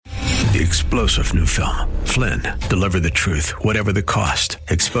The explosive new film, Flynn, deliver the truth, whatever the cost,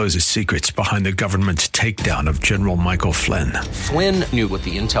 exposes secrets behind the government's takedown of General Michael Flynn. Flynn knew what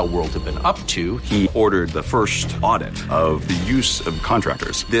the intel world had been up to. He ordered the first audit of the use of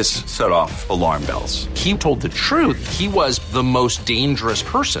contractors. This set off alarm bells. He told the truth. He was the most dangerous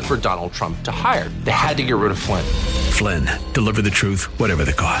person for Donald Trump to hire. They had to get rid of Flynn. Flynn, deliver the truth, whatever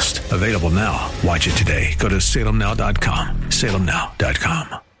the cost. Available now. Watch it today. Go to salemnow.com.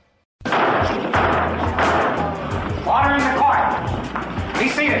 salemnow.com. Order in the court. Be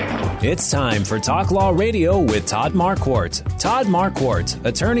seated. It's time for Talk Law Radio with Todd Marquardt. Todd Marquardt,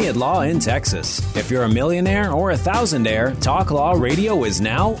 attorney at law in Texas. If you're a millionaire or a thousandaire, Talk Law Radio is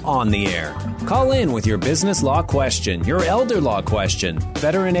now on the air. Call in with your business law question, your elder law question,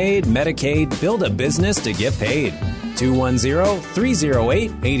 veteran aid, Medicaid, build a business to get paid.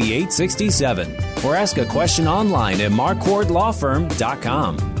 210-308-8867. Or ask a question online at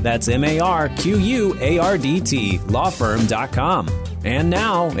marquardtlawfirm.com. That's MARQUARDT lawfirm.com. And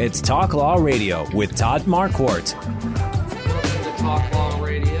now it's Talk Law Radio with Todd Marquardt. Welcome to Talk Law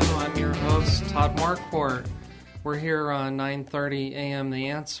Radio. I'm your host, Todd Marquardt. We're here on 9:30 a.m. The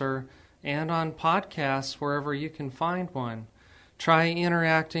Answer and on podcasts wherever you can find one. Try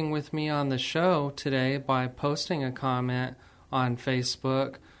interacting with me on the show today by posting a comment on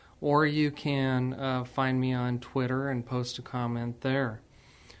Facebook, or you can find me on Twitter and post a comment there.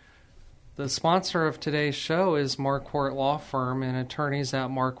 The sponsor of today's show is Marquardt Law Firm, and attorneys at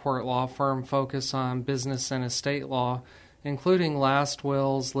Marquardt Law Firm focus on business and estate law, including last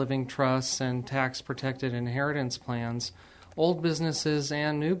wills, living trusts, and tax-protected inheritance plans, old businesses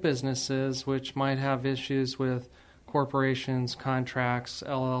and new businesses which might have issues with corporations, contracts,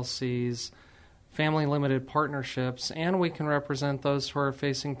 LLCs, family limited partnerships, and we can represent those who are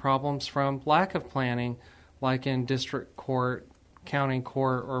facing problems from lack of planning, like in district court, county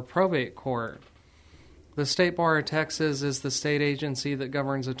court, or probate court. The State Bar of Texas is the state agency that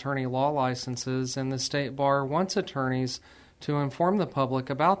governs attorney law licenses, and the State Bar wants attorneys to inform the public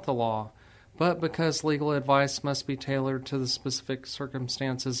about the law. But because legal advice must be tailored to the specific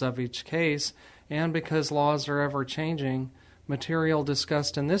circumstances of each case, and because laws are ever-changing, material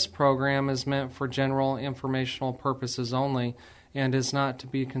discussed in this program is meant for general informational purposes only and is not to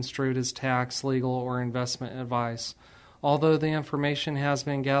be construed as tax, legal, or investment advice. Although the information has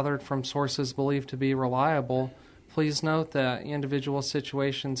been gathered from sources believed to be reliable, please note that individual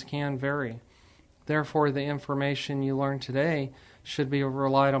situations can vary. Therefore, the information you learn today should be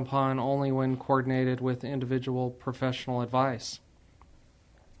relied upon only when coordinated with individual professional advice.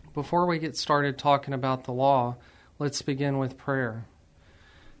 Before we get started talking about the law, let's begin with prayer.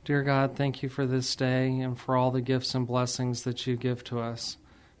 Dear God, thank you for this day and for all the gifts and blessings that you give to us.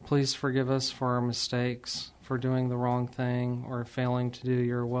 Please forgive us for our mistakes, for doing the wrong thing, or failing to do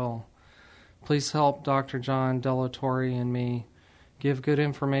your will. Please help Dr. John Delatorre and me give good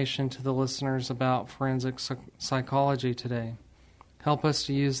information to the listeners about forensic psychology today. Help us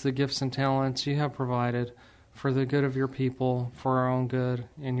to use the gifts and talents you have provided for the good of your people, for our own good,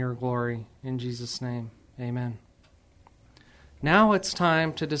 in your glory. In Jesus' name, amen. Now it's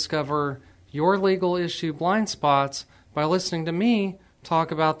time to discover your legal issue blind spots by listening to me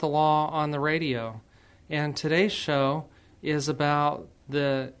talk about the law on the radio. And today's show is about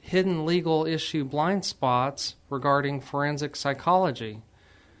the hidden legal issue blind spots regarding forensic psychology.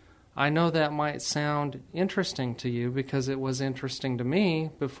 I know that might sound interesting to you because it was interesting to me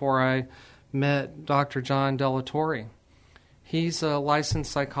before I met Dr. John Delatorre. He's a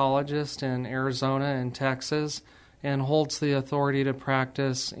licensed psychologist in Arizona and Texas and holds the authority to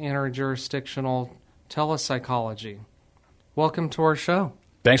practice interjurisdictional telepsychology. Welcome to our show.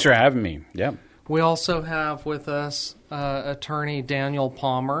 Thanks for having me. Yeah. We also have with us attorney Daniel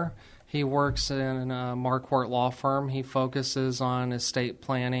Palmer. He works in a Marquardt Law Firm. He focuses on estate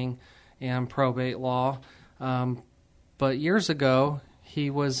planning and probate law. But years ago, he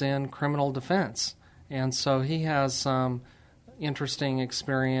was in criminal defense. And so he has some interesting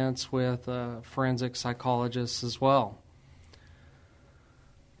experience with forensic psychologists as well.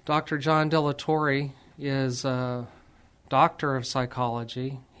 Dr. John Delatorre is a doctor of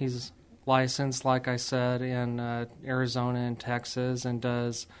psychology. He's licensed, like I said, in Arizona and Texas and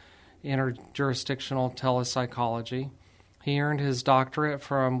does interjurisdictional telepsychology. He earned his doctorate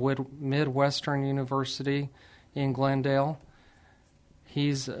from Midwestern University in Glendale,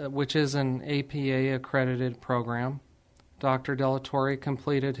 which is an APA accredited program. Dr. Delatorre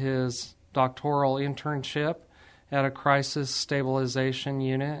completed his doctoral internship at a crisis stabilization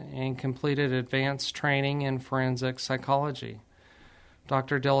unit and completed advanced training in forensic psychology.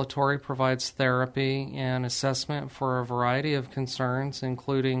 Dr. Delatorre provides therapy and assessment for a variety of concerns,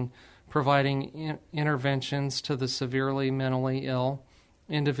 including providing interventions to the severely mentally ill,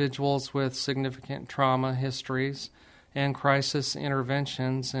 individuals with significant trauma histories, and crisis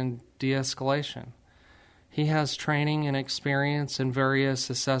interventions and de-escalation. He has training and experience in various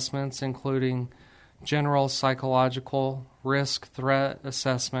assessments, including general psychological risk threat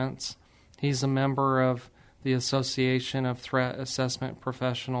assessments. He's a member of the Association of Threat Assessment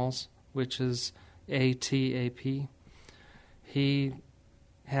Professionals, which is ATAP. He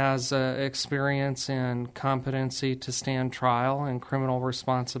has experience in competency to stand trial and criminal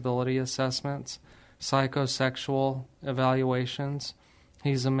responsibility assessments, psychosexual evaluations.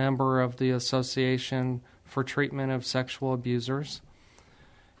 He's a member of the Association for Treatment of Sexual Abusers.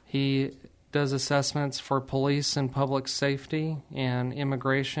 He does assessments for police and public safety and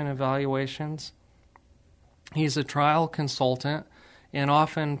immigration evaluations. He's a trial consultant and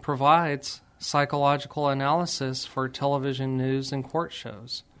often provides psychological analysis for television news and court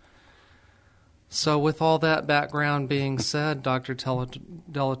shows. So with all that background being said, Dr.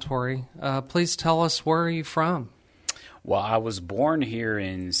 Delatorre, please tell us, where are you from? Well, I was born here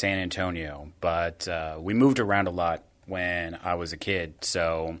in San Antonio, but we moved around a lot when I was a kid.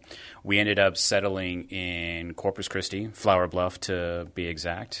 So we ended up settling in Corpus Christi, Flower Bluff to be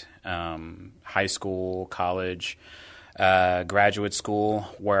exact, high school, college, graduate school,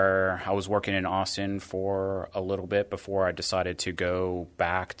 where I was working in Austin for a little bit before I decided to go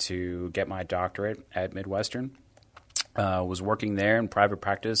back to get my doctorate at Midwestern. Was working there in private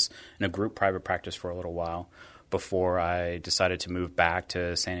practice, in a group private practice for a little while before I decided to move back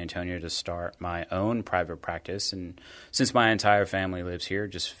to San Antonio to start my own private practice. And since my entire family lives here,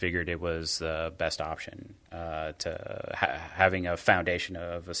 just figured it was the best option to having a foundation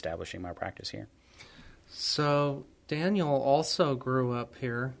of establishing my practice here. So Daniel also grew up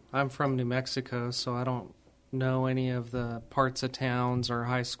here. I'm from New Mexico, so I don't know any of the parts of towns or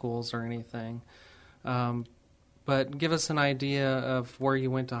high schools or anything. But give us an idea of where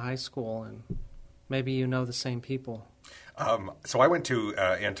you went to high school, and maybe you know the same people. So I went to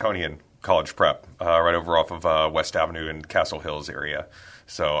Antonian College Prep, right over off of West Avenue in Castle Hills area.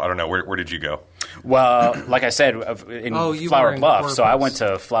 So I don't know, where did you go? Well, like I said, in Flower Bluff, so I went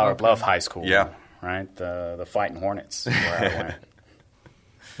to Flower Bluff High School. Yeah. Right, the Fighting Hornets, where I went.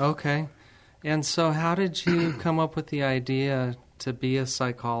 Okay. And so how did you come up with the idea to be a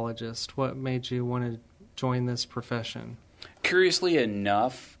psychologist? What made you want to join this profession? Curiously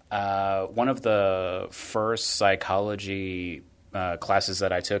enough, one of the first psychology classes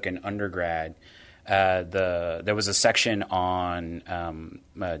that I took in undergrad, there was a section on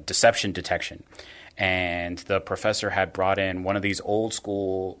deception detection. And the professor had brought in one of these old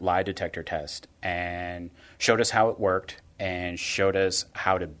school lie detector tests and showed us how it worked and showed us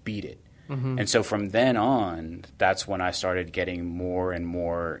how to beat it. Mm-hmm. And so from then on, that's when I started getting more and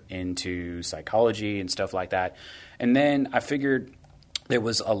more into psychology and stuff like that. And then I figured there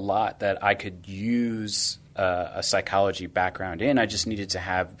was a lot that I could use a psychology background in. I just needed to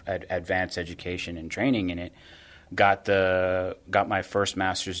have advanced education and training in it. Got my first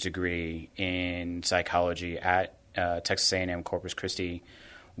master's degree in psychology at Texas A&M Corpus Christi.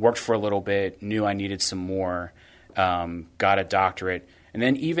 Worked for a little bit, knew I needed some more, got a doctorate. And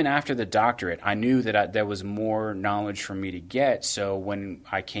then even after the doctorate, I knew that there was more knowledge for me to get. So when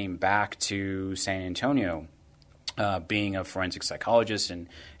I came back to San Antonio, being a forensic psychologist and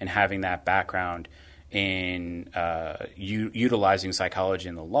having that background in utilizing psychology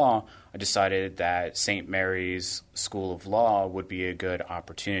in the law, I decided that St. Mary's School of Law would be a good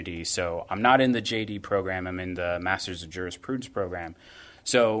opportunity. So I'm not in the JD program. I'm in the Master's of Jurisprudence program.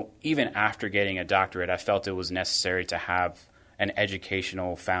 So even after getting a doctorate, I felt it was necessary to have an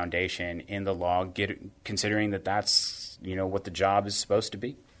educational foundation in the law, considering that that's what the job is supposed to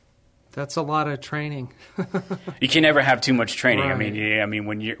be. That's a lot of training. You can never have too much training. Right. I mean,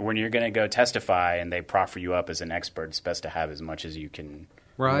 when you're going to go testify and they proffer you up as an expert, it's best to have as much as you can.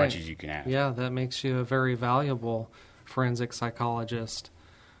 Right. As much as you can have. Yeah, that makes you a very valuable forensic psychologist.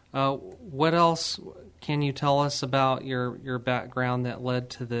 What else can you tell us about your background that led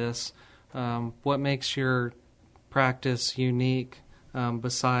to this? What makes your practice unique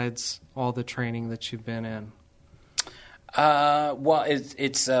besides all the training that you've been in? Well,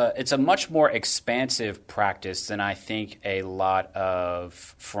 it's a much more expansive practice than I think a lot of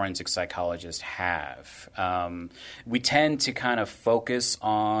forensic psychologists have. We tend to kind of focus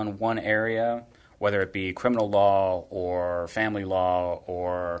on one area, whether it be criminal law or family law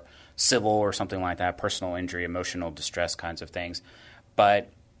or civil or something like that, personal injury, emotional distress kinds of things.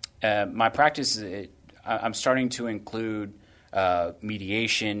 But my practice, I'm starting to include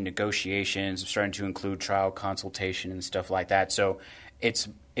mediation, negotiations. I'm starting to include trial consultation and stuff like that. So it's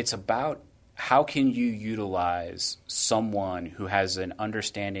it's about how can you utilize someone who has an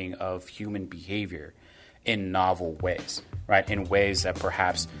understanding of human behavior in novel ways, right? In ways that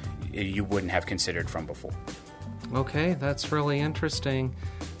perhaps you wouldn't have considered from before. Okay, that's really interesting.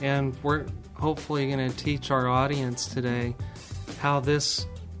 And we're hopefully going to teach our audience today how this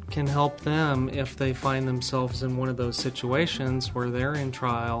can help them if they find themselves in one of those situations where they're in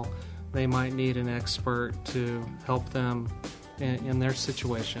trial. They might need an expert to help them in their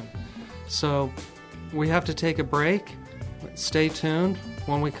situation. So we have to take a break. Stay tuned.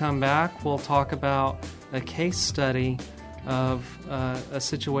 When we come back, we'll talk about a case study of a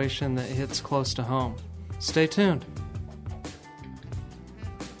situation that hits close to home. Stay tuned.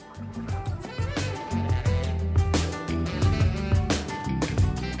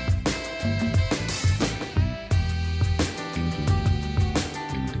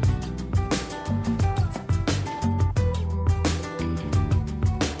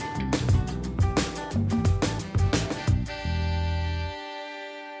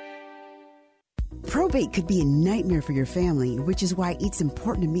 Probate could be a nightmare for your family, which is why it's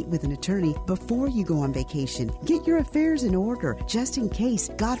important to meet with an attorney before you go on vacation. Get your affairs in order, just in case,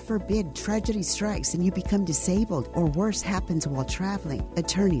 God forbid, tragedy strikes and you become disabled or worse happens while traveling.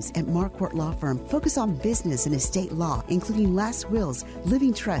 Attorneys at Marquardt Law Firm focus on business and estate law, including last wills,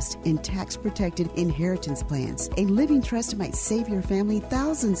 living trust, and tax-protected inheritance plans. A living trust might save your family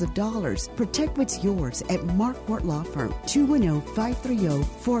thousands of dollars. Protect what's yours at Marquardt Law Firm,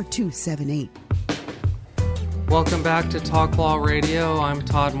 210-530-4278. Welcome back to Talk Law Radio. I'm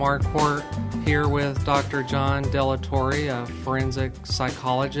Todd Marquardt here with Dr. John Delatorre, a forensic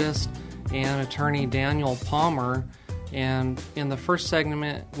psychologist, and attorney Daniel Palmer. And in the first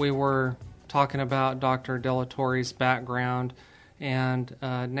segment, we were talking about Dr. Delatorre's background. And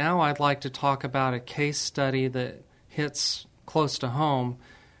now I'd like to talk about a case study that hits close to home.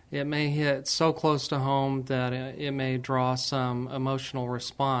 It may hit so close to home that it may draw some emotional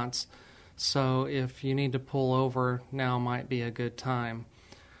response. So if you need to pull over, now might be a good time.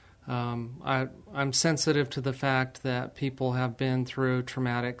 I'm sensitive to the fact that people have been through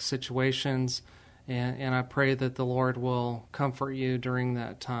traumatic situations, and I pray that the Lord will comfort you during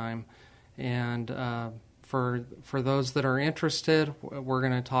that time. And for those that are interested, we're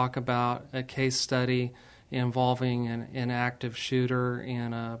going to talk about a case study involving an active shooter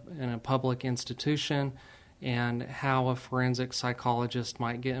in a public institution, and how a forensic psychologist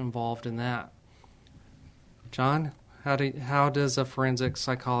might get involved in that. John, how does a forensic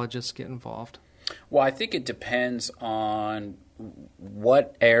psychologist get involved? Well, I think it depends on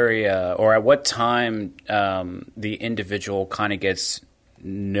what area or at what time the individual kind of gets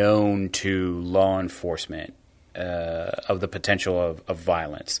known to law enforcement of the potential of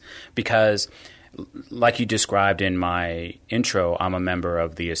violence. Because like you described in my intro, I'm a member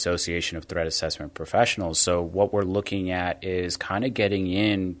of the Association of Threat Assessment Professionals. So what we're looking at is kind of getting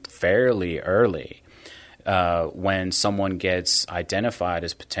in fairly early when someone gets identified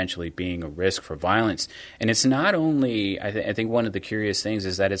as potentially being a risk for violence. And it's not only, I think one of the curious things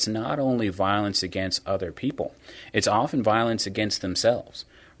is that it's not only violence against other people. It's often violence against themselves,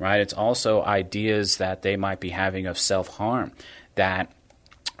 right? It's also ideas that they might be having of self-harm that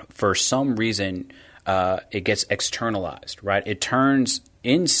for some reason, it gets externalized, right? It turns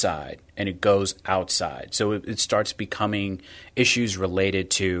inside and it goes outside. So it starts becoming issues related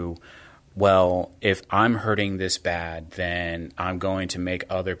to, well, if I'm hurting this bad, then I'm going to make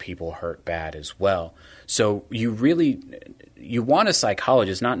other people hurt bad as well. So you want a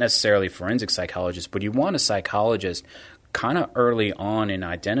psychologist, not necessarily a forensic psychologist, but you want a psychologist kind of early on in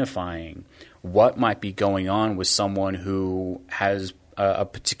identifying what might be going on with someone who has a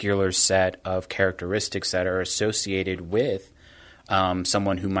particular set of characteristics that are associated with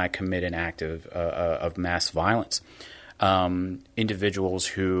someone who might commit an act of mass violence. Individuals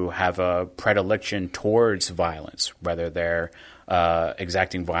who have a predilection towards violence, whether they're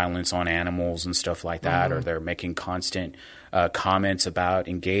exacting violence on animals and stuff like that, or they're making constant comments about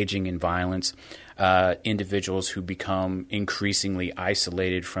engaging in violence. Individuals who become increasingly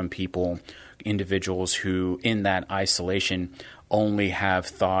isolated from people, individuals who in that isolation only have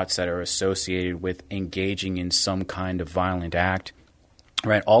thoughts that are associated with engaging in some kind of violent act,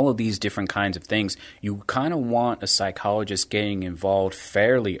 right? All of these different kinds of things. You kind of want a psychologist getting involved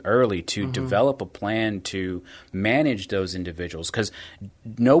fairly early to develop a plan to manage those individuals, because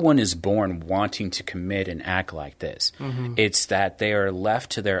no one is born wanting to commit an act like this. It's that they are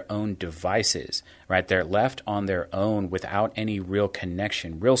left to their own devices, right? They're left on their own without any real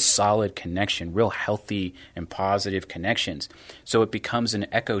connection, real solid connection, real healthy and positive connections. So it becomes an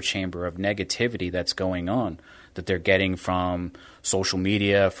echo chamber of negativity that's going on. that they're getting from social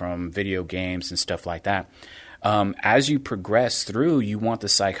media, from video games and stuff like that. As you progress through, you want the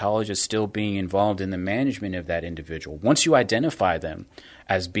psychologist still being involved in the management of that individual. Once you identify them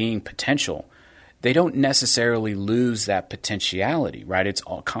as being potential, they don't necessarily lose that potentiality, right? It's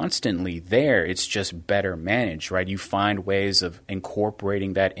all constantly there. It's just better managed, right? You find ways of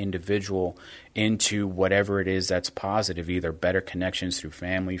incorporating that individual into whatever it is that's positive, either better connections through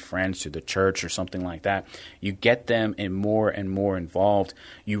family, friends, through the church or something like that. You get them in more and more involved.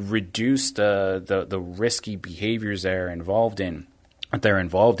 You reduce the risky behaviors they're involved in,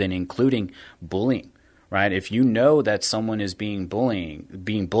 including bullying. Right? If you know that someone is being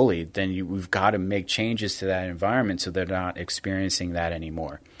bullied, then we've got to make changes to that environment so they're not experiencing that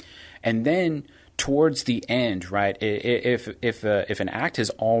anymore. And then towards the end, right, if an act has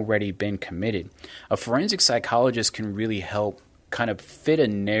already been committed, a forensic psychologist can really help kind of fit a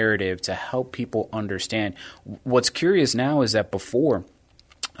narrative to help people understand. What's curious now is that before,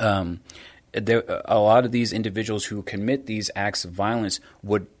 a lot of these individuals who commit these acts of violence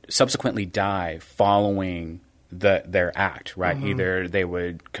would subsequently die following their act, right? Mm-hmm. Either they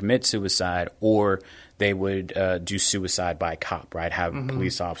would commit suicide or they would do suicide by cop, right? Have a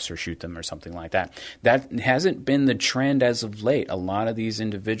police officer shoot them or something like that. That hasn't been the trend as of late. A lot of these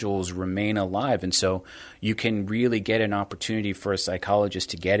individuals remain alive, and so you can really get an opportunity for a psychologist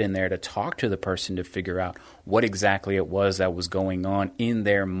to get in there to talk to the person to figure out what exactly it was that was going on in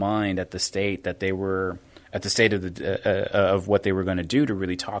their mind at the state that they were – at the state of what they were going to do, to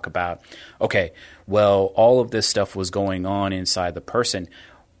really talk about, okay, well, all of this stuff was going on inside the person.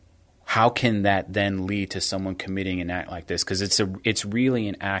 How can that then lead to someone committing an act like this? Because it's really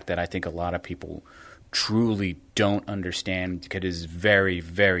an act that I think a lot of people truly don't understand because it is very,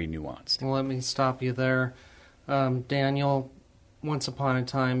 very nuanced. Well, let me stop you there. Daniel, once upon a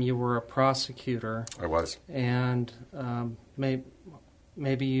time you were a prosecutor. I was. And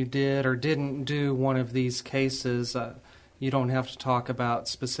maybe you did or didn't do one of these cases. You don't have to talk about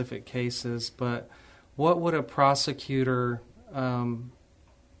specific cases, but what would a prosecutor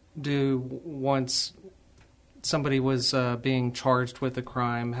do once somebody was being charged with a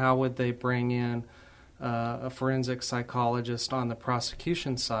crime? How would they bring in a forensic psychologist on the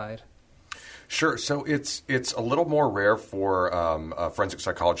prosecution side? Sure. So it's a little more rare for a forensic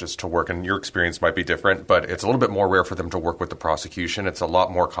psychologist to work, and your experience might be different, but it's a little bit more rare for them to work with the prosecution. It's a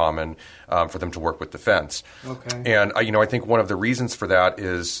lot more common for them to work with defense. Okay. And I think one of the reasons for that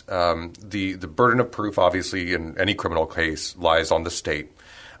is the burden of proof, obviously, in any criminal case lies on the state.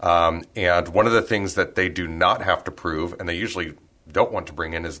 And one of the things that they do not have to prove, and they usually don't want to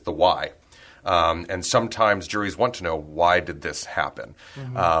bring in, is the why. And sometimes juries want to know, why did this happen?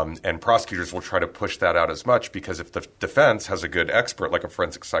 Mm-hmm. And prosecutors will try to push that out as much, because if the defense has a good expert like a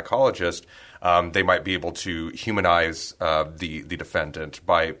forensic psychologist, they might be able to humanize the defendant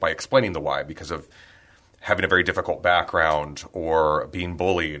by explaining the why, because of having a very difficult background or being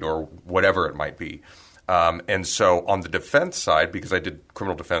bullied or whatever it might be. And so on the defense side, because I did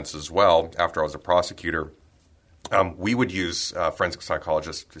criminal defense as well after I was a prosecutor, we would use forensic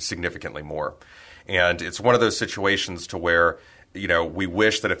psychologists significantly more. And it's one of those situations to where, we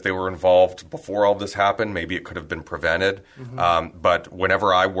wish that if they were involved before all this happened, maybe it could have been prevented. Mm-hmm. But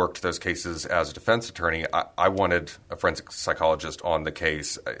whenever I worked those cases as a defense attorney, I wanted a forensic psychologist on the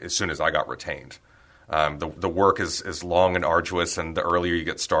case as soon as I got retained. The work is long and arduous, and the earlier you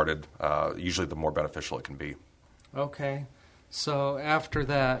get started, usually the more beneficial it can be. Okay. So after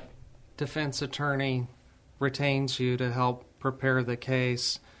that, defense attorney retains you to help prepare the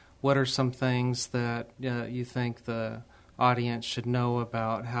case. What are some things that you think the audience should know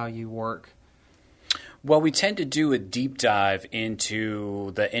about how you work? Well, we tend to do a deep dive into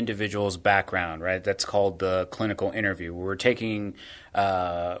the individual's background, right? That's called the clinical interview. We're taking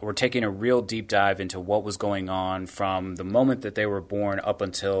a real deep dive into what was going on from the moment that they were born up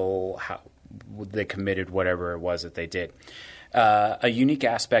until how they committed whatever it was that they did. A unique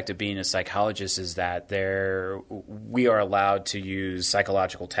aspect of being a psychologist is that we are allowed to use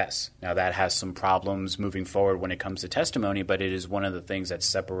psychological tests. Now, that has some problems moving forward when it comes to testimony, but it is one of the things that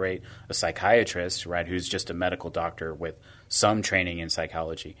separate a psychiatrist, right, who's just a medical doctor with some training in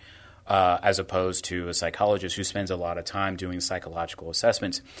psychology, as opposed to a psychologist who spends a lot of time doing psychological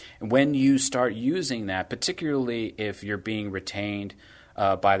assessments. And when you start using that, particularly if you're being retained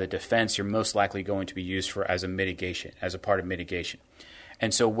by the defense, you're most likely going to be used as a part of mitigation.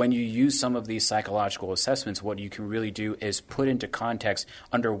 And so when you use some of these psychological assessments, what you can really do is put into context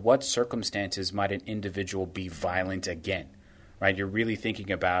under what circumstances might an individual be violent again, right? You're really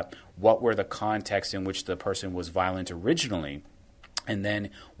thinking about what were the contexts in which the person was violent originally, And then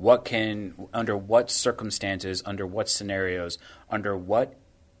under what circumstances, under what scenarios, under what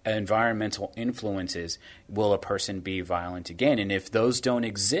environmental influences will a person be violent again? And if those don't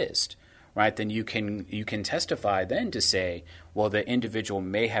exist, right, then you can testify then to say, well, the individual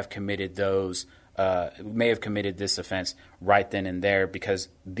may have committed this offense right then and there because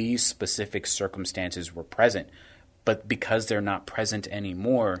these specific circumstances were present. But because they're not present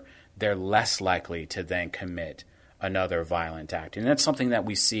anymore, they're less likely to then commit another violent act. And that's something that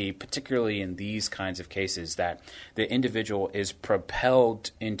we see particularly in these kinds of cases, that the individual is propelled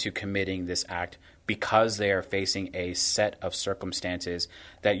into committing this act because they are facing a set of circumstances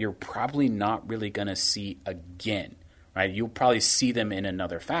that you're probably not really going to see again, right? You'll probably see them in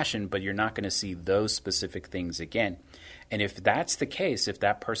another fashion, but you're not going to see those specific things again. And if that's the case, if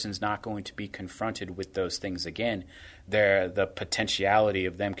that person's not going to be confronted with those things again, the potentiality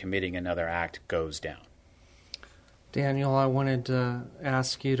of them committing another act goes down. Daniel, I wanted to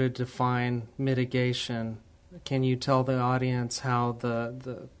ask you to define mitigation. Can you tell the audience how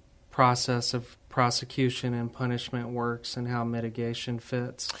the process of prosecution and punishment works and how mitigation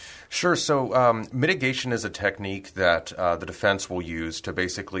fits? Sure. So mitigation is a technique that the defense will use to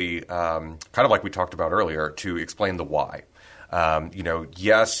basically, kind of like we talked about earlier, to explain the why.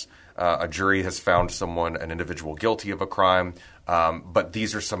 Yes, a jury has found an individual guilty of a crime, but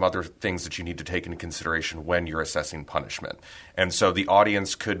these are some other things that you need to take into consideration when you're assessing punishment. And so the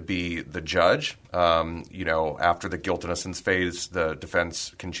audience could be the judge. After the guilt innocence phase, the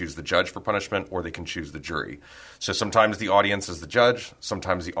defense can choose the judge for punishment, or they can choose the jury. So sometimes the audience is the judge,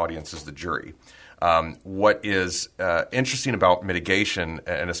 sometimes the audience is the jury. What is interesting about mitigation,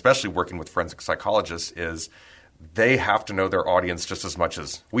 and especially working with forensic psychologists, is they have to know their audience just as much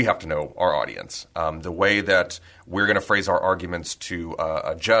as we have to know our audience. The way that we're going to phrase our arguments to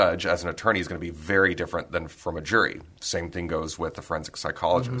a judge as an attorney is going to be very different than from a jury. Same thing goes with the forensic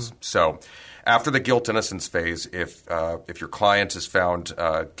psychologist. Mm-hmm. So after the guilt innocence phase, if your client is found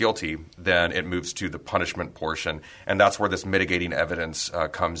guilty, then it moves to the punishment portion. And that's where this mitigating evidence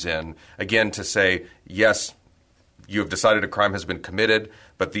comes in, again, to say, yes, you have decided a crime has been committed,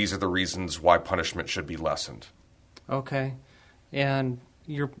 but these are the reasons why punishment should be lessened. Okay. And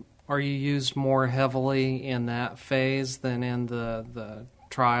are you used more heavily in that phase than in the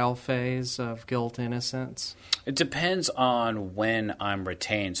trial phase of guilt innocence? It depends on when I'm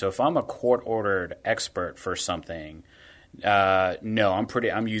retained. So if I'm a court-ordered expert for something, no,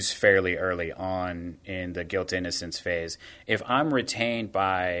 I'm used fairly early on in the guilt innocence phase. If I'm retained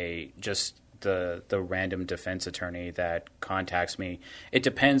by just the random defense attorney that contacts me, it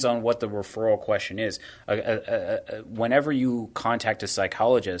depends on what the referral question is. Whenever you contact a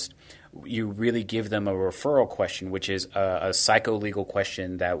psychologist, you really give them a referral question, which is a psycholegal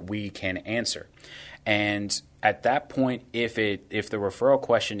question that we can answer. And at that point, if the referral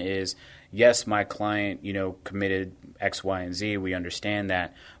question is, yes, my client, committed X, Y, and Z, we understand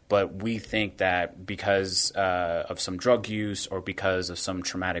that, but we think that because of some drug use or because of some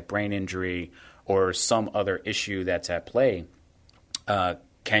traumatic brain injury or some other issue that's at play,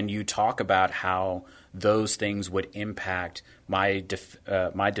 can you talk about how those things would impact my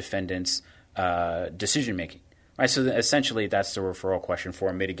defendant's decision-making? Right, so essentially that's the referral question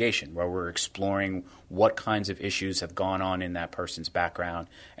for mitigation, where we're exploring what kinds of issues have gone on in that person's background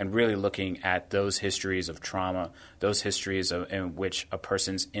and really looking at those histories of trauma, those histories in which a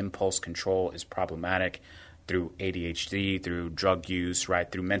person's impulse control is problematic through ADHD, through drug use,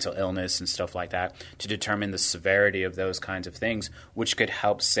 right, through mental illness and stuff like that, to determine the severity of those kinds of things, which could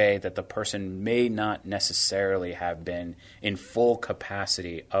help say that the person may not necessarily have been in full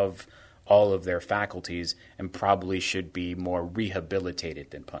capacity of all of their faculties and probably should be more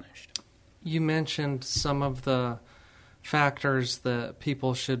rehabilitated than punished. You mentioned some of the factors that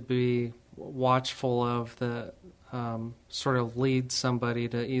people should be watchful of that sort of lead somebody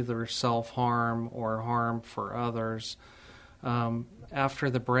to either self-harm or harm for others. After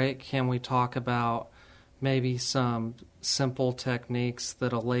the break, can we talk about maybe some simple techniques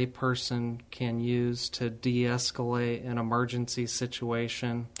that a layperson can use to de-escalate an emergency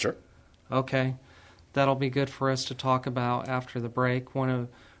situation? Sure. Okay. That'll be good for us to talk about after the break. Want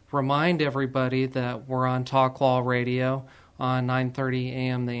to remind everybody that we're on Talk Law Radio on 9:30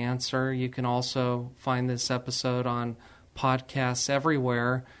 a.m. The Answer. You can also find this episode on podcasts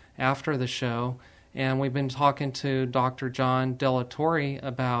everywhere after the show. And we've been talking to Dr. John Delatorre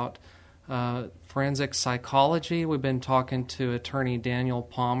about forensic psychology. We've been talking to Attorney Daniel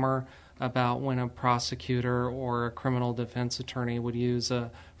Palmer about when a prosecutor or a criminal defense attorney would use a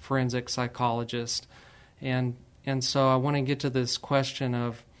forensic psychologist. And so I want to get to this question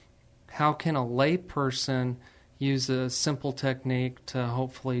of how can a layperson use a simple technique to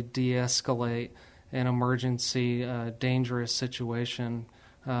hopefully de-escalate an emergency, dangerous situation.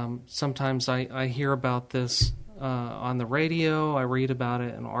 Sometimes I hear about this on the radio. I read about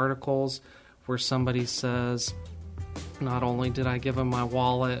it in articles where somebody says, not only did I give him my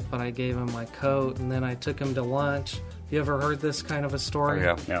wallet, but I gave him my coat, and then I took him to lunch. You ever heard this kind of a story?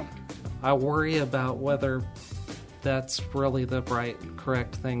 Oh, yeah. I worry about whether that's really the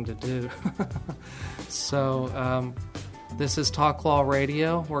correct thing to do. So this is Talk Law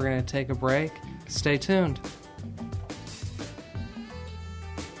Radio. We're going to take a break. Stay tuned.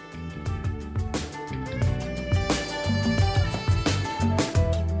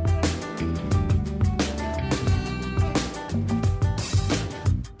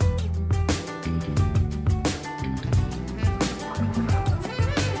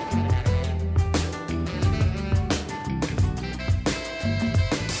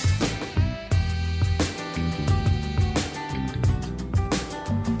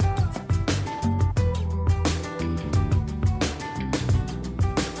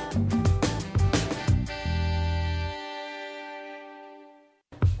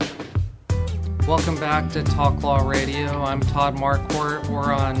 Welcome back to Talk Law Radio. I'm Todd Marquardt.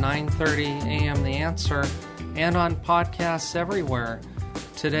 We're on 9:30 a.m. The Answer and on podcasts everywhere.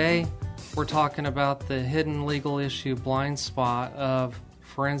 Today, we're talking about the hidden legal issue blind spot of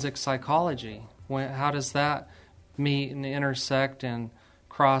forensic psychology. How does that meet and intersect and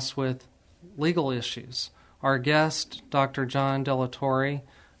cross with legal issues? Our guest, Dr. John Delatorre,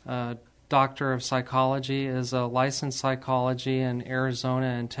 Doctor of Psychology, is a licensed psychology in Arizona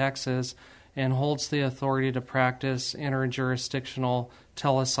and Texas, and holds the authority to practice interjurisdictional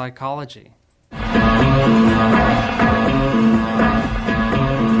telepsychology.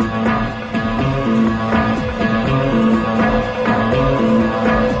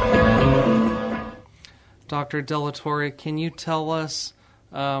 Dr. Delatorre, can you tell us,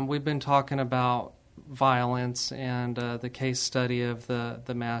 we've been talking about violence and the case study of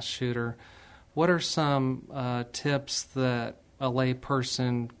the mass shooter. What are some tips that a lay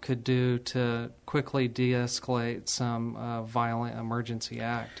person could do to quickly de-escalate some violent emergency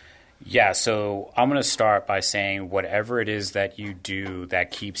act? Yeah, so I'm going to start by saying whatever it is that you do that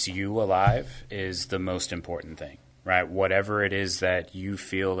keeps you alive is the most important thing, right? Whatever it is that you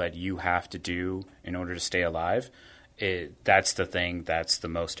feel that you have to do in order to stay alive, that's the thing that's the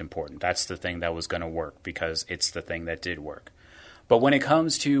most important. That's the thing that was going to work because it's the thing that did work. But when it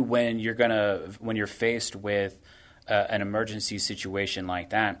comes to when you're faced with an emergency situation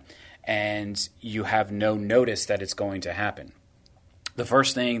like that, and you have no notice that it's going to happen, the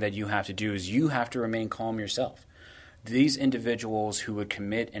first thing that you have to do is you have to remain calm yourself. These individuals who would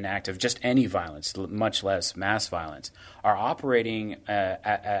commit an act of just any violence, much less mass violence, are operating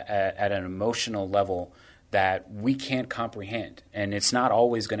at an emotional level that we can't comprehend, and it's not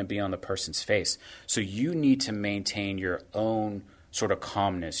always going to be on the person's face. So you need to maintain your own sort of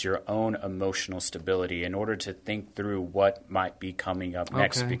calmness, your own emotional stability in order to think through what might be coming up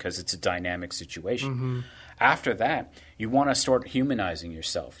next, because it's a dynamic situation. Mm-hmm. After that, you want to start humanizing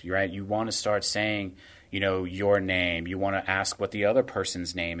yourself, right? You want to start saying, your name. You want to ask what the other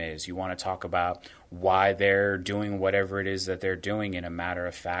person's name is. You want to talk about why they're doing whatever it is that they're doing in a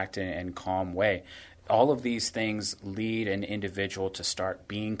matter-of-fact and calm way. All of these things lead an individual to start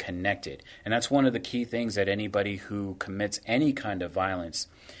being connected. And that's one of the key things that anybody who commits any kind of violence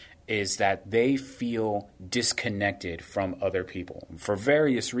is that they feel disconnected from other people for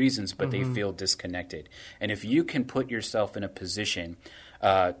various reasons, but they feel disconnected. And if you can put yourself in a position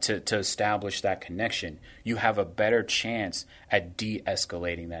to establish that connection, you have a better chance at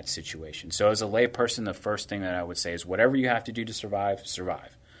de-escalating that situation. So as a lay person, the first thing that I would say is whatever you have to do to survive,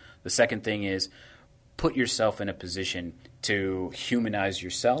 survive. The second thing is put yourself in a position to humanize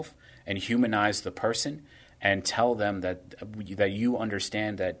yourself and humanize the person and tell them that you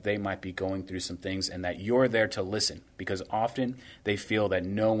understand that they might be going through some things and that you're there to listen, because often they feel that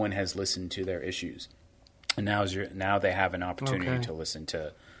no one has listened to their issues. And now they have an opportunity to listen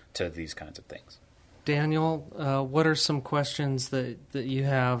to these kinds of things. Daniel, what are some questions that you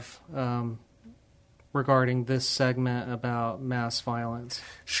have regarding this segment about mass violence?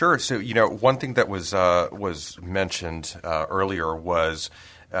 Sure. So, one thing that was mentioned earlier was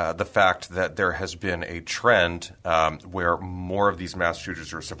the fact that there has been a trend where more of these mass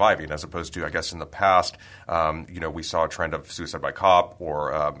shooters are surviving, as opposed to, I guess, in the past, we saw a trend of suicide by cop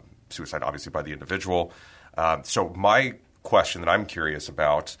or suicide, obviously, by the individual. So my question that I'm curious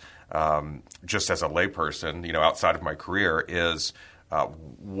about, just as a layperson, outside of my career, is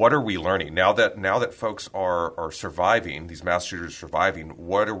what are we learning now that folks are surviving, these mass shooters surviving?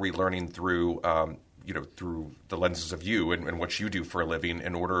 What are we learning through through the lenses of you and what you do for a living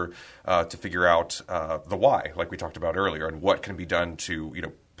in order to figure out the why, like we talked about earlier, and what can be done to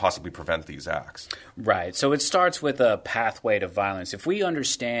possibly prevent these acts. Right. So it starts with a pathway to violence. If we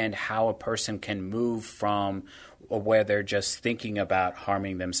understand how a person can move from where they're just thinking about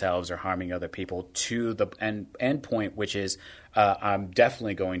harming themselves or harming other people to the end point, which is I'm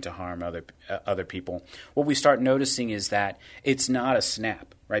definitely going to harm other people, what we start noticing is that it's not a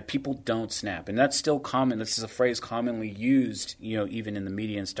snap. Right? People don't snap. And that's still common. This is a phrase commonly used, even in the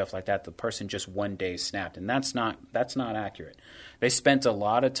media and stuff like that. The person just one day snapped. And that's not accurate. They spent a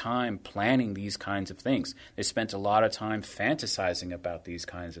lot of time planning these kinds of things. They spent a lot of time fantasizing about these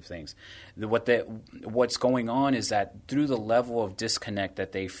kinds of things. What's going on is that through the level of disconnect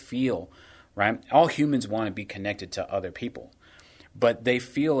that they feel, right? All humans want to be connected to other people. But they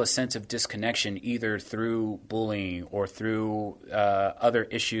feel a sense of disconnection either through bullying or through other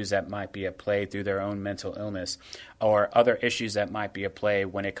issues that might be at play through their own mental illness, or other issues that might be at play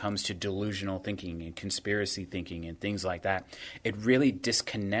when it comes to delusional thinking and conspiracy thinking and things like that. It really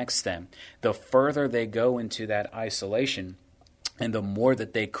disconnects them. The further they go into that isolation, and the more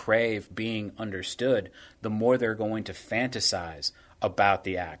that they crave being understood, the more they're going to fantasize about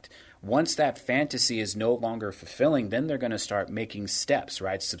the act. Once that fantasy is no longer fulfilling, then they're going to start making steps,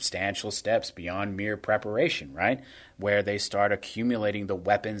 right? Substantial steps beyond mere preparation, right? Where they start accumulating the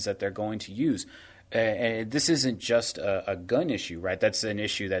weapons that they're going to use. This isn't just a gun issue, right? That's an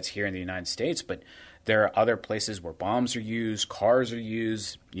issue that's here in the United States, but there are other places where bombs are used, cars are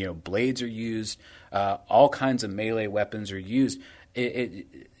used, blades are used, all kinds of melee weapons are used.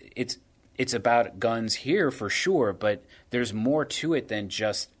 It's about guns here for sure, but there's more to it than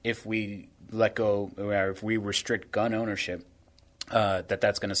just if we let go or if we restrict gun ownership,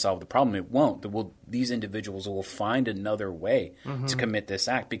 that's going to solve the problem. It won't. These individuals will find another way to commit this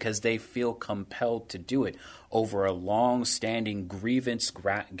act because they feel compelled to do it over a long-standing grievance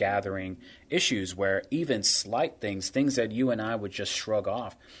gathering issues where even slight things that you and I would just shrug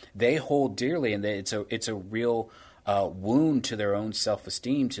off, they hold dearly, and it's a real wound to their own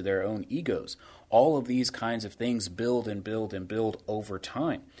self-esteem, to their own egos. All of these kinds of things build and build and build over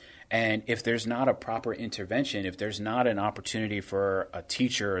time. And if there's not a proper intervention, if there's not an opportunity for a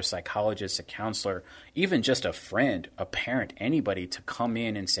teacher, a psychologist, a counselor, even just a friend, a parent, anybody to come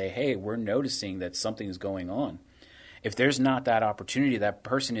in and say, hey, we're noticing that something's going on. If there's not that opportunity, that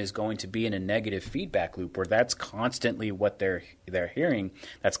person is going to be in a negative feedback loop where that's constantly what they're hearing,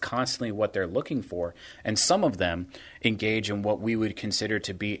 that's constantly what they're looking for. And some of them engage in what we would consider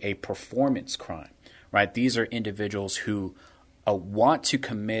to be a performance crime, right? These are individuals who want to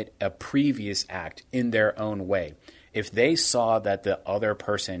commit a previous act in their own way. If they saw that the other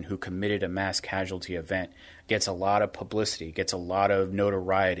person who committed a mass casualty event gets a lot of publicity, gets a lot of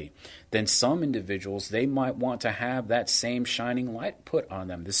notoriety, then some individuals, they might want to have that same shining light put on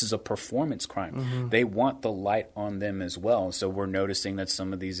them. This is a performance crime. They want the light on them as well. So we're noticing that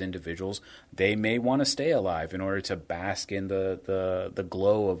some of these individuals, they may want to stay alive in order to bask in the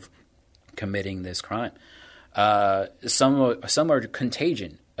glow of committing this crime. Some are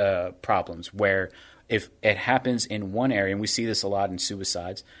contagion problems where if it happens in one area, and we see this a lot in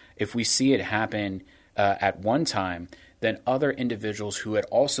suicides, if we see it happen at one time, then other individuals who had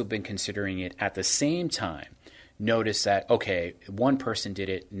also been considering it at the same time notice that, okay, one person did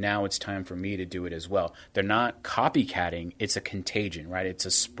it, now it's time for me to do it as well. They're not copycatting, it's a contagion, right? It's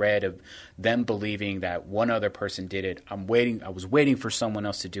a spread of them believing that one other person did it. I was waiting for someone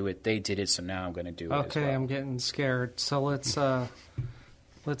else to do it. They did it, so now I'm going to do it as well. Okay, I'm getting scared. So let's go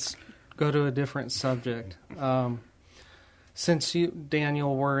to a different subject. Since you,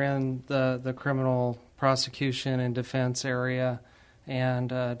 Daniel, were in the criminal prosecution and defense area, and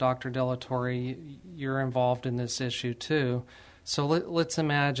Dr. Delatorre, you're involved in this issue too. So let's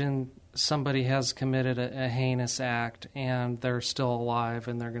imagine somebody has committed a heinous act and they're still alive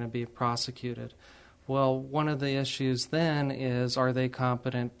and they're going to be prosecuted. Well, one of the issues then is, are they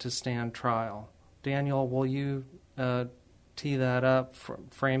competent to stand trial? Daniel, will you tee that up,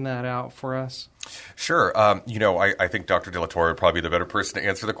 frame that out for us? Sure. I think Dr. Delatorre would probably be the better person to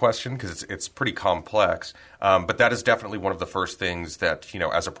answer the question because it's pretty complex. But that is definitely one of the first things that,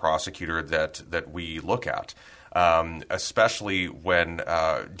 as a prosecutor that we look at, especially when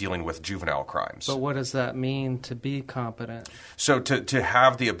dealing with juvenile crimes. But what does that mean to be competent? So to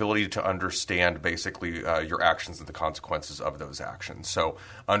have the ability to understand basically your actions and the consequences of those actions. So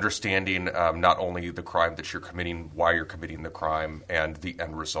understanding not only the crime that you're committing, why you're committing the crime, and the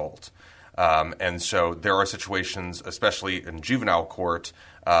end result. And so there are situations, especially in juvenile court,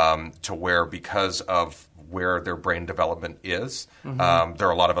 to where because of where their brain development is. There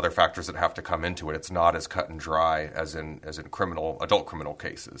are a lot of other factors that have to come into it. It's not as cut and dry as in adult criminal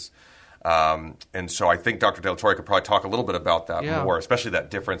cases. And so I think Dr. De La Torre could probably talk a little bit about that more, especially that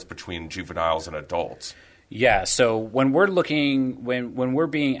difference between juveniles and adults. Yeah. So when we're looking, when we're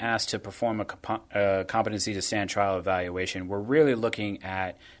being asked to perform a competency to stand trial evaluation, we're really looking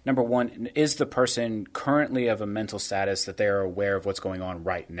at, number one, is the person currently of a mental status that they are aware of what's going on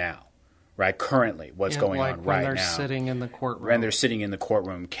right now, right? Currently, what's going on right now. When they're sitting in the courtroom. When they're sitting in the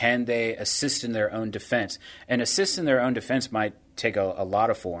courtroom. Can they assist in their own defense? And assist in their own defense might take a lot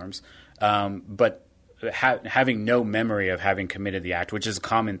of forms, but having no memory of having committed the act, which is a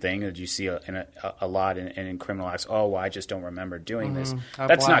common thing that you see a lot in criminal acts. Oh, well, I just don't remember doing this.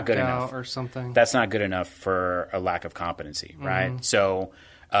 That's not good enough. Or something. That's not good enough for a lack of competency, right? So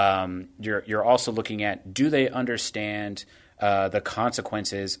you're also looking at, do they understand the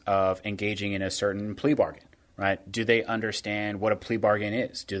consequences of engaging in a certain plea bargain, right? Do they understand what a plea bargain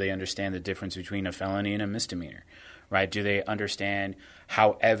is? Do they understand the difference between a felony and a misdemeanor? Right? Do they understand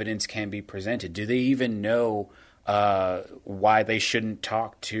how evidence can be presented? Do they even know why they shouldn't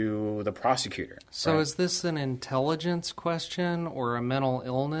talk to the prosecutor? So is this an intelligence question or a mental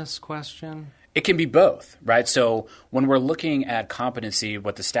illness question? It can be both, right? So when we're looking at competency,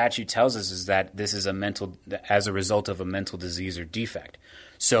 what the statute tells us is that this is as a result of a mental disease or defect.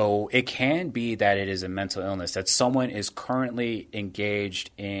 So it can be that it is a mental illness, that someone is currently engaged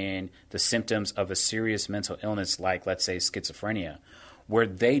in the symptoms of a serious mental illness like, let's say, schizophrenia, where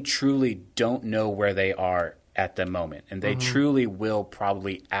they truly don't know where they are at the moment. And they truly will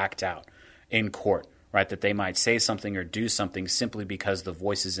probably act out in court, right? That they might say something or do something simply because the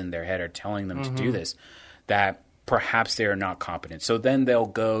voices in their head are telling them to do this, that perhaps they are not competent. So then they'll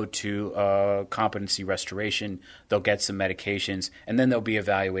go to competency restoration, they'll get some medications, and then they'll be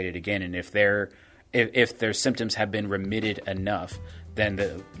evaluated again. And if their symptoms have been remitted enough, then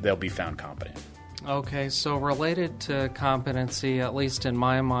they'll be found competent. Okay, so related to competency, at least in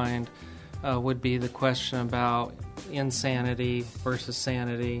my mind, would be the question about insanity versus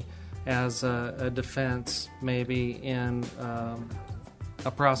sanity as a defense, maybe in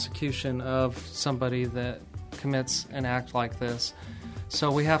a prosecution of somebody that commits an act like this.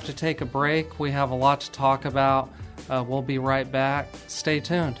 So we have to take a break. We have a lot to talk about. We'll be right back. Stay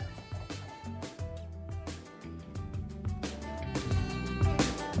tuned.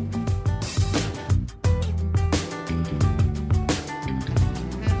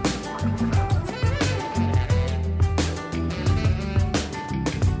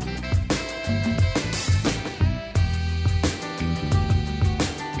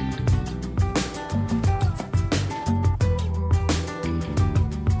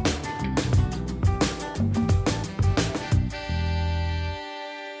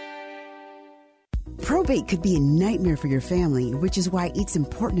 Probate could be a nightmare for your family, which is why it's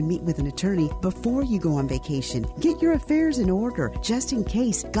important to meet with an attorney before you go on vacation. Get your affairs in order, just in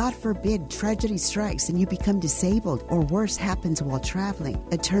case, God forbid, tragedy strikes and you become disabled or worse happens while traveling.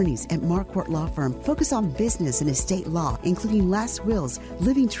 Attorneys at Marquardt Law Firm focus on business and estate law, including last wills,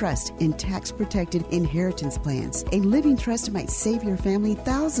 living trust, and tax-protected inheritance plans. A living trust might save your family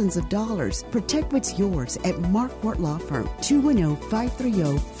thousands of dollars. Protect what's yours at Marquardt Law Firm,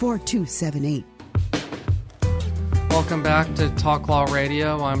 210-530-4278. Welcome back to Talk Law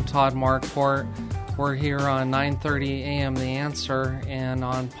Radio. I'm Todd Marquardt. We're here on 9:30 a.m. The Answer and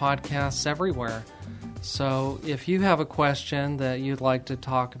on podcasts everywhere. So if you have a question that you'd like to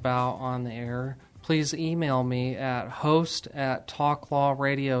talk about on the air, please email me at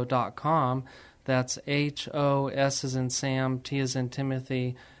host@talklawradio.com. That's HOS as in Sam, T as in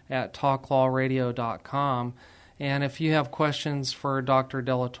Timothy, at talklawradio.com. And if you have questions for Dr.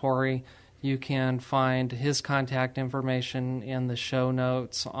 De La Torre, you can find his contact information in the show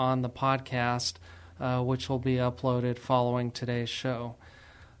notes on the podcast, which will be uploaded following today's show.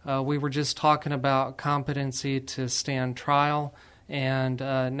 We were just talking about competency to stand trial, and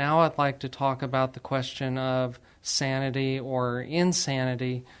now I'd like to talk about the question of sanity or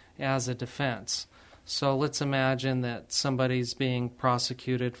insanity as a defense. So let's imagine that somebody's being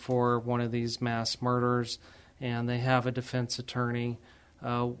prosecuted for one of these mass murders, and they have a defense attorney.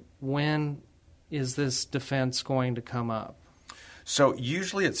 When is this defense going to come up? So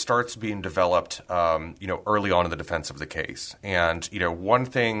usually it starts being developed, early on in the defense of the case. And, one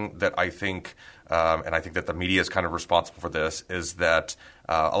thing that I think, and I think that the media is kind of responsible for this, is that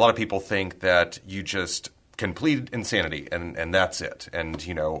a lot of people think that you just can plead insanity and that's it. And,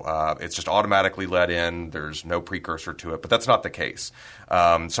 it's just automatically let in. There's no precursor to it. But that's not the case.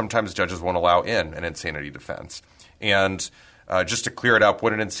 Sometimes judges won't allow in an insanity defense. And just to clear it up,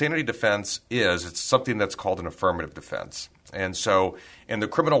 what an insanity defense is, it's something that's called an affirmative defense. And so in the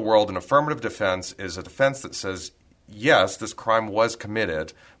criminal world, an affirmative defense is a defense that says, yes, this crime was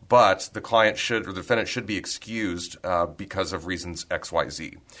committed, but the client should or the defendant should be excused because of reasons X, Y,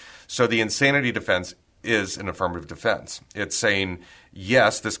 Z. So the insanity defense is an affirmative defense. It's saying,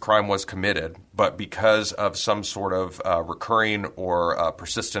 yes, this crime was committed, but because of some sort of recurring or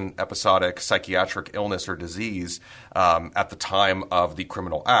persistent episodic psychiatric illness or disease at the time of the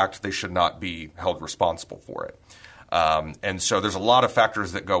criminal act, they should not be held responsible for it. And so there's a lot of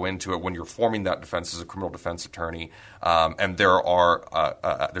factors that go into it when you're forming that defense as a criminal defense attorney. And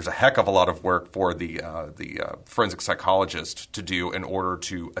there's a heck of a lot of work for the forensic psychologist to do in order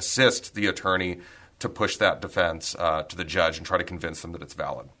to assist the attorney to push that defense to the judge and try to convince them that it's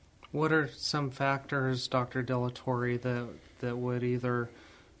valid. What are some factors, Dr. Delatorre, that would either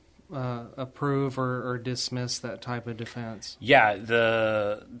approve or dismiss that type of defense? Yeah,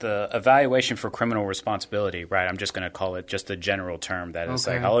 the evaluation for criminal responsibility, right, I'm just going to call it just the general term that a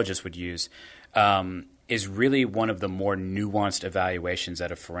psychologist would use, is really one of the more nuanced evaluations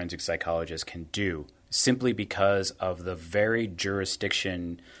that a forensic psychologist can do, simply because of the very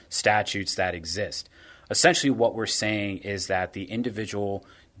jurisdiction statutes that exist. Essentially what we're saying is that the individual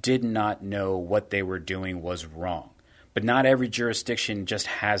did not know what they were doing was wrong. But not every jurisdiction just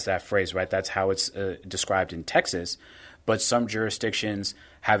has that phrase, right? That's how it's described in Texas. But some jurisdictions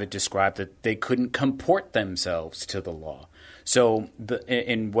have it described that they couldn't comport themselves to the law. So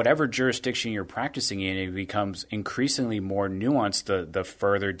in whatever jurisdiction you're practicing in, it becomes increasingly more nuanced the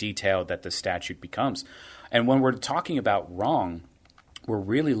further detailed that the statute becomes. And when we're talking about wrong, we're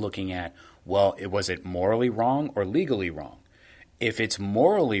really looking at, well, was it morally wrong or legally wrong? If it's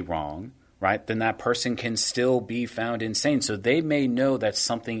morally wrong, right, then that person can still be found insane. So they may know that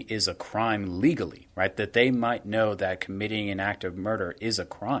something is a crime legally, right, that they might know that committing an act of murder is a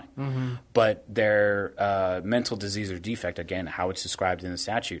crime. Mm-hmm. But their mental disease or defect, again, how it's described in the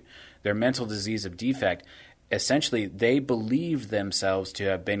statute, their mental disease of defect, essentially they believe themselves to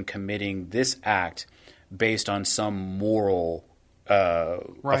have been committing this act based on some moral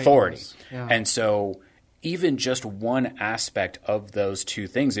authority. Yeah. And so even just one aspect of those two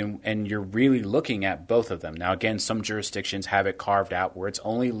things, and you're really looking at both of them. Now, again, some jurisdictions have it carved out where it's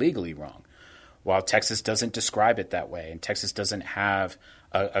only legally wrong, while Texas doesn't describe it that way, and Texas doesn't have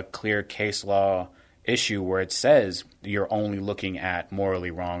a clear case law issue where it says you're only looking at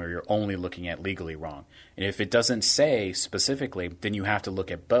morally wrong or you're only looking at legally wrong. And if it doesn't say specifically, then you have to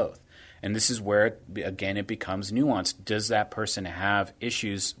look at both. And this is where, again, it becomes nuanced. Does that person have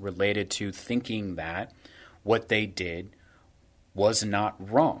issues related to thinking that what they did was not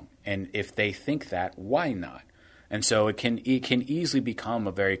wrong? And if they think that, why not? And so it can easily become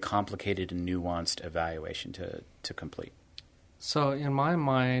a very complicated and nuanced evaluation to complete. So in my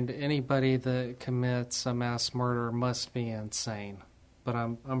mind, anybody that commits a mass murder must be insane. But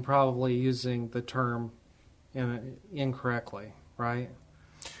I'm probably using the term incorrectly, right?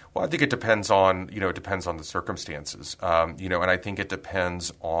 Well, I think it depends on the circumstances, and I think it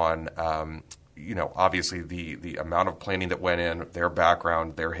depends on, obviously the amount of planning that went in, their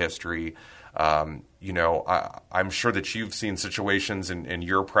background, their history. I'm sure that you've seen situations in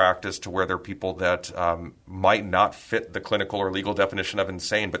your practice to where there are people that might not fit the clinical or legal definition of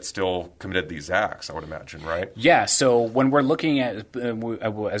insane, but still committed these acts, I would imagine, right? Yeah. So when we're looking at,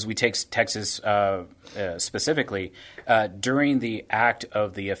 as we take Texas specifically, during the act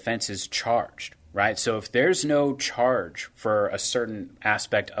of the offenses charged, right? So if there's no charge for a certain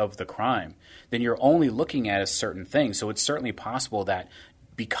aspect of the crime, then you're only looking at a certain thing. So it's certainly possible that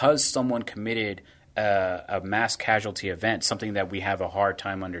because someone committed a mass casualty event, something that we have a hard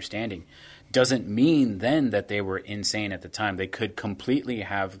time understanding, doesn't mean then that they were insane at the time. They could completely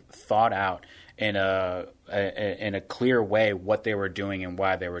have thought out in a clear way what they were doing and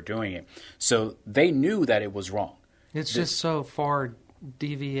why they were doing it. So they knew that it was wrong. It's just so far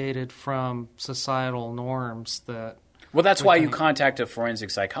deviated from societal norms that... Well, that's why you contact a forensic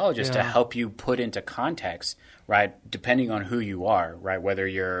psychologist to help you put into context, right, depending on who you are, right, whether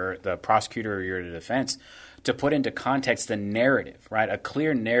you're the prosecutor or you're the defense, to put into context the narrative, right, a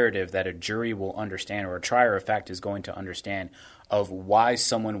clear narrative that a jury will understand or a trier of fact is going to understand of why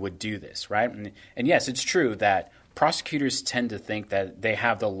someone would do this, right? And yes, it's true that prosecutors tend to think that they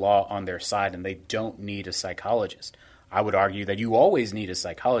have the law on their side and they don't need a psychologist. I would argue that you always need a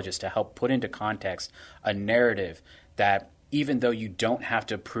psychologist to help put into context a narrative that even though you don't have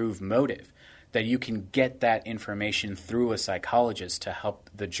to prove motive, that you can get that information through a psychologist to help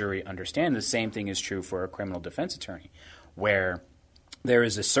the jury understand. The same thing is true for a criminal defense attorney, where there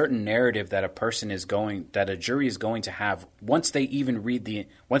is a certain narrative that a jury is going to have once they even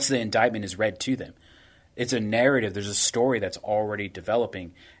once the indictment is read to them. It's a narrative. There's a story that's already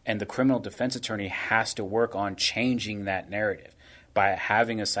developing, and the criminal defense attorney has to work on changing that narrative by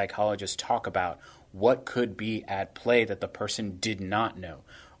having a psychologist talk about what could be at play that the person did not know.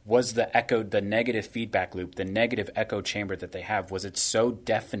 Was the negative feedback loop, the negative echo chamber that they have, was it so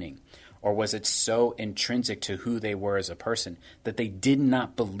deafening? Or was it so intrinsic to who they were as a person that they did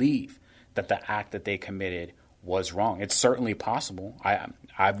not believe that the act that they committed was wrong? It's certainly possible.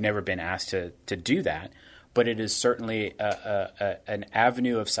 I've never been asked to do that, but it is certainly an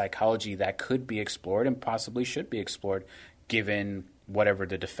avenue of psychology that could be explored and possibly should be explored given whatever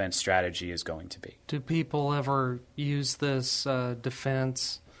the defense strategy is going to be. Do people ever use this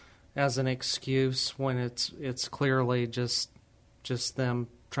defense as an excuse when it's clearly just them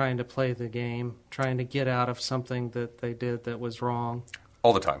trying to play the game, trying to get out of something that they did that was wrong?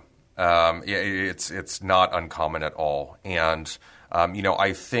 All the time. It's not uncommon at all. And,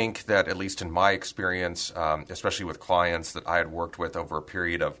 I think that at least in my experience, especially with clients that I had worked with over a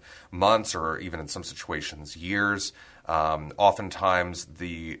period of months or even in some situations years, oftentimes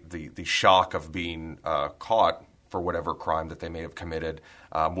the shock of being caught for whatever crime that they may have committed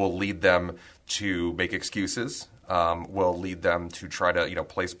will lead them to make excuses. Will lead them to try to,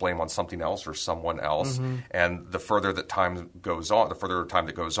 place blame on something else or someone else. Mm-hmm. And the further that time goes on,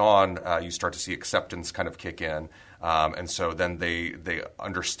 you start to see acceptance kind of kick in. And so then they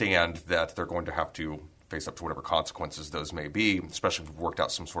understand that they're going to have to face up to whatever consequences those may be, especially if we've worked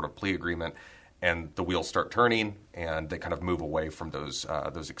out some sort of plea agreement. And the wheels start turning, and they kind of move away from those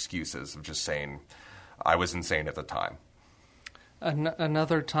excuses of just saying, I was insane at the time.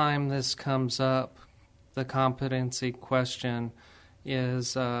 Another time this comes up, the competency question,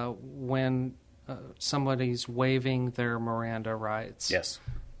 is when somebody's waiving their Miranda rights. Yes.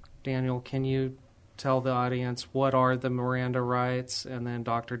 Daniel, can you tell the audience what are the Miranda rights? And then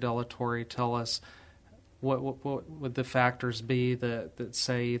Dr. Delatorre, tell us what would the factors be that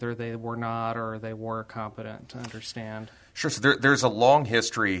say either they were not or they were competent to understand? Sure. So there's a long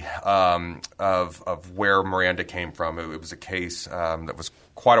history of where Miranda came from. It was a case that was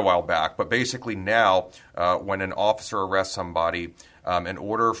quite a while back. But basically now, when an officer arrests somebody, in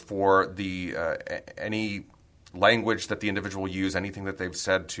order for any language that the individual use, anything that they've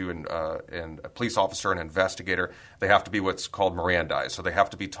said to a police officer, an investigator, they have to be what's called Mirandized. So they have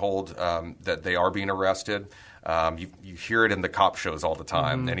to be told that they are being arrested. You hear it in the cop shows all the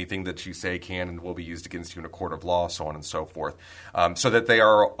time. Mm-hmm. Anything that you say can and will be used against you in a court of law, so on and so forth, so that they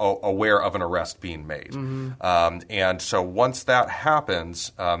are aware of an arrest being made. Mm-hmm. And so once that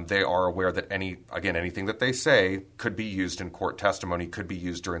happens, they are aware that anything that they say could be used in court testimony, could be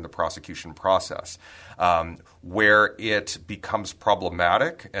used during the prosecution process. Where it becomes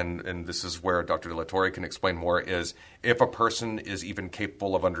problematic, and this is where Dr. Delatorre can explain more, is if a person is even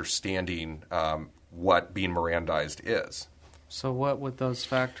capable of understanding what being Mirandized is. So what would those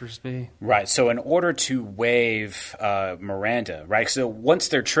factors be? Right. So in order to waive Miranda, right, so once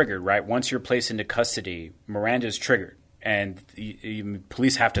they're triggered, right, once you're placed into custody, Miranda is triggered, and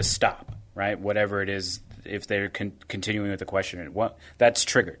police have to stop, right, whatever it is, if they're continuing with the question, that's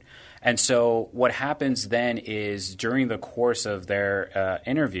triggered. And so what happens then is during the course of their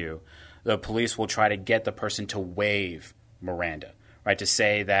interview, the police will try to get the person to waive Miranda, right, to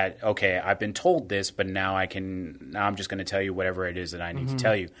say that, okay, I've been told this, but now I'm just going to tell you whatever it is that I need to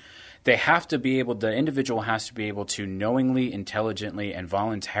tell you. They have to be able, the individual has to be able to knowingly, intelligently, and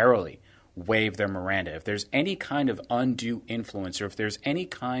voluntarily waive their Miranda. If there's any kind of undue influence, or if there's any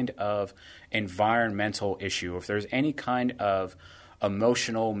kind of environmental issue, if there's any kind of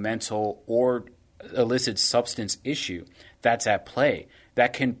emotional, mental, or illicit substance issue that's at play,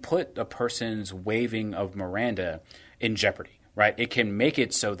 that can put a person's waiving of Miranda in jeopardy, right? It can make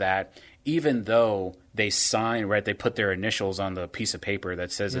it so that even though they sign, right, they put their initials on the piece of paper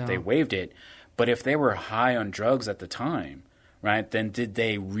that says that they waived it, but if they were high on drugs at the time, right, then did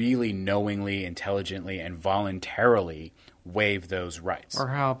they really knowingly, intelligently, and voluntarily waive those rights? Or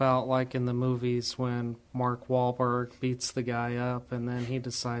how about like in the movies when Mark Wahlberg beats the guy up and then he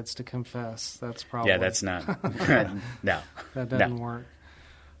decides to confess? That's probably... Yeah, that's not... No. That doesn't work.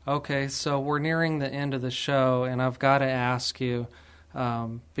 Okay, so we're nearing the end of the show, and I've got to ask you,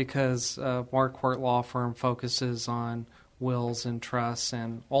 because Marquardt Law Firm focuses on wills and trusts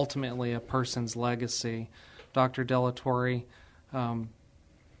and ultimately a person's legacy. Dr. Delatorre,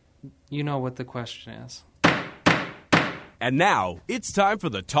 you know what the question is. And now, it's time for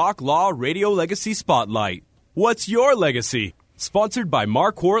the Talk Law Radio Legacy Spotlight. What's your legacy? Sponsored by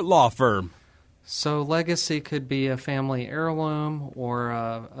Marquardt Law Firm. So legacy could be a family heirloom or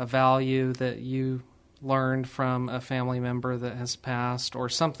a value that you learned from a family member that has passed, or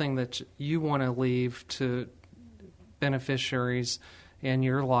something that you want to leave to beneficiaries in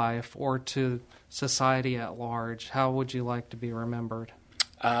your life or to society at large. How would you like to be remembered?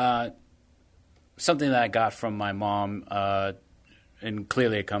 Something that I got from my mom, and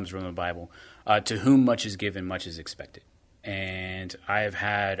clearly it comes from the Bible, to whom much is given, much is expected. And I have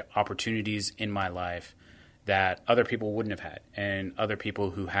had opportunities in my life that other people wouldn't have had, and other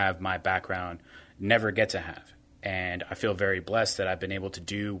people who have my background never get to have. And I feel very blessed that I've been able to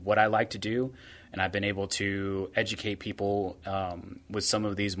do what I like to do, and I've been able to educate people with some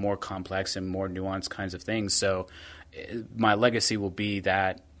of these more complex and more nuanced kinds of things. So my legacy will be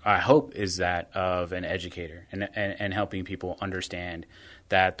that, I hope, is that of an educator and helping people understand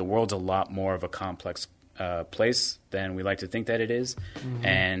that the world's a lot more of a complex place than we like to think that it is. Mm-hmm.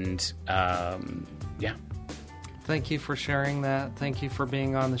 And yeah. Thank you for sharing that. Thank you for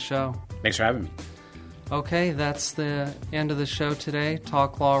being on the show. Thanks for having me. Okay, that's the end of the show today,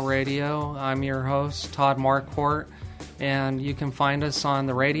 Talk Law Radio. I'm your host, Todd Marquardt, and you can find us on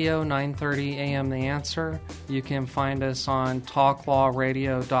the radio, 9:30 a.m. The Answer. You can find us on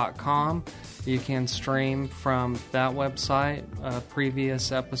talklawradio.com. You can stream from that website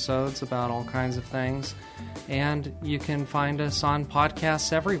previous episodes about all kinds of things. And you can find us on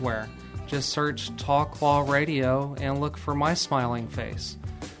podcasts everywhere. Just search Talk Law Radio and look for my smiling face.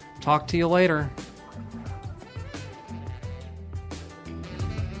 Talk to you later.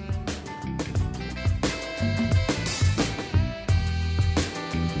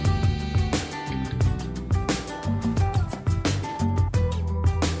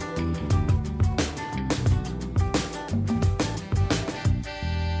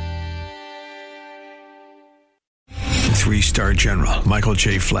 Three-star General Michael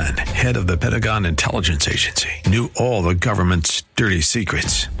J. Flynn, head of the Pentagon Intelligence Agency, knew all the government's dirty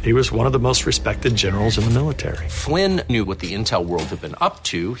secrets. He was one of the most respected generals in the military. Flynn knew what the intel world had been up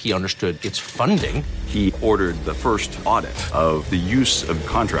to. He understood its funding. He ordered the first audit of the use of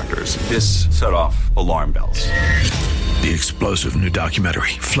contractors. This set off alarm bells. The explosive new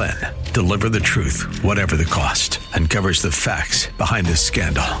documentary, Flynn, Deliver the Truth, Whatever the Cost, uncovers the facts behind this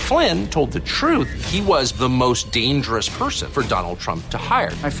scandal. Flynn told the truth. He was the most dangerous person for Donald Trump to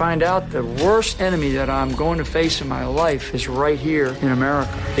hire. I find out the worst enemy that I'm going to face in my life is right here in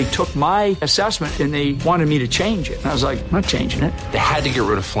America. They took my assessment and they wanted me to change it. And I was like, I'm not changing it. They had to get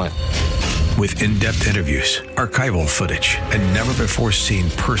rid of Flynn. With in-depth interviews, archival footage, and never-before-seen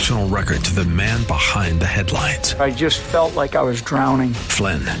personal records of the man behind the headlines. I just felt like I was drowning.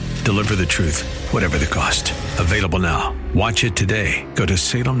 Flynn, Deliver the Truth, Whatever the Cost. Available now. Watch it today. Go to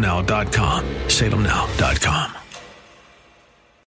salemnow.com. salemnow.com.